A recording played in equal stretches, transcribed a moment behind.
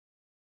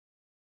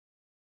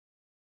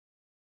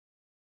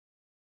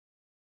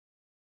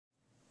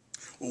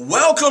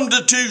Welcome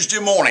to Tuesday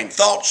morning,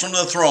 Thoughts from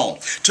the Throne.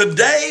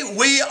 Today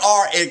we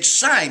are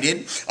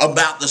excited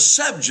about the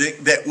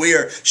subject that we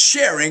are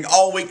sharing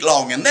all week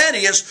long, and that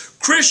is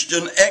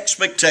Christian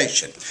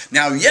expectation.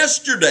 Now,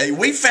 yesterday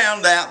we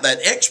found out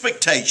that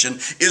expectation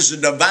is a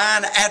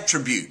divine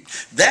attribute.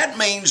 That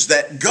means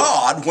that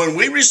God, when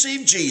we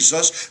receive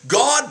Jesus,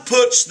 God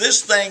puts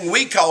this thing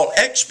we call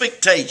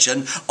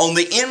expectation on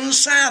the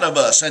inside of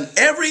us, and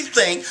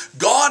everything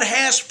God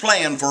has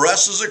planned for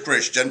us as a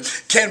Christian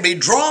can be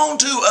drawn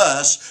to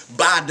us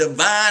by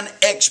divine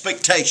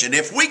expectation.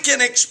 If we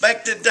can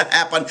expect it to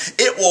happen,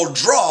 it will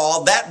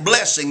draw that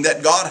blessing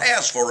that God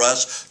has for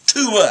us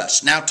to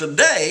us. Now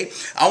today,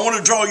 I want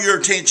to draw your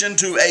attention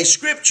to a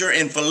scripture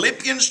in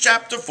Philippians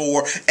chapter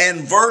 4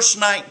 and verse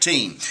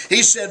 19.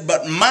 He said,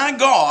 "But my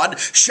God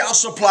shall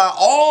supply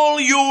all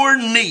your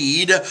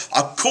need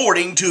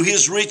according to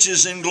his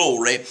riches in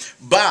glory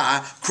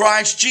by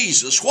Christ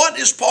Jesus." What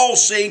is Paul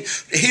saying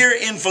here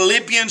in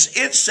Philippians?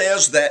 It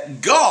says that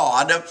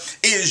God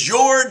is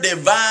your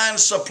divine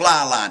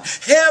supply line.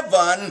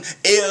 Heaven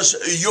is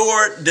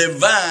your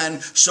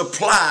divine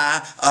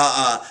supply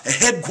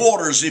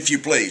headquarters, if you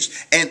please.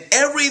 And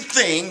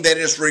everything that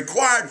is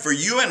required for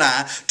you and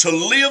I to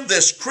live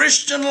this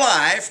Christian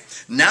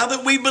life, now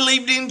that we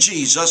believed in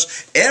Jesus,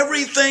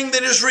 everything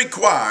that is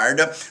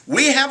required,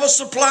 we have a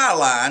supply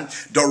line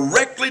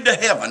directly to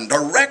heaven,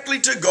 directly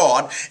to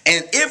God.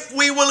 And if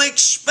we will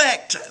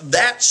expect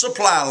that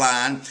supply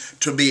line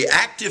to be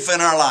active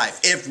in our life,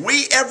 if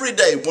we every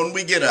day when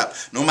we get up,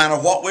 no matter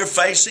what we're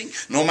facing,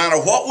 no matter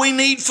what we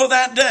need for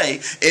that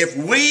day, if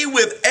we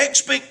with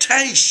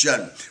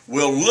expectation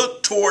will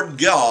look toward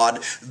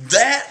God,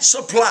 that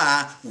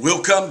supply will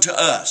come to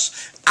us.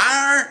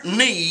 Our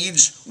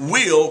needs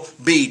will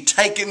be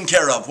taken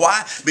care of.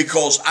 Why?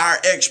 Because our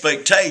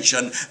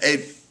expectation,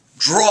 it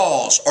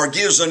draws or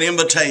gives an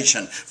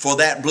invitation for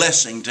that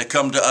blessing to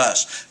come to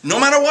us. No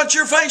matter what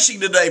you're facing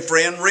today,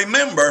 friend,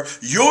 remember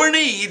your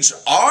needs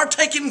are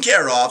taken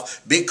care of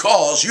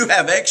because you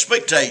have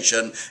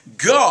expectation.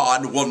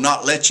 God will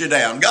not let you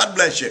down. God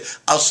bless you.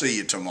 I'll see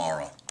you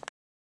tomorrow.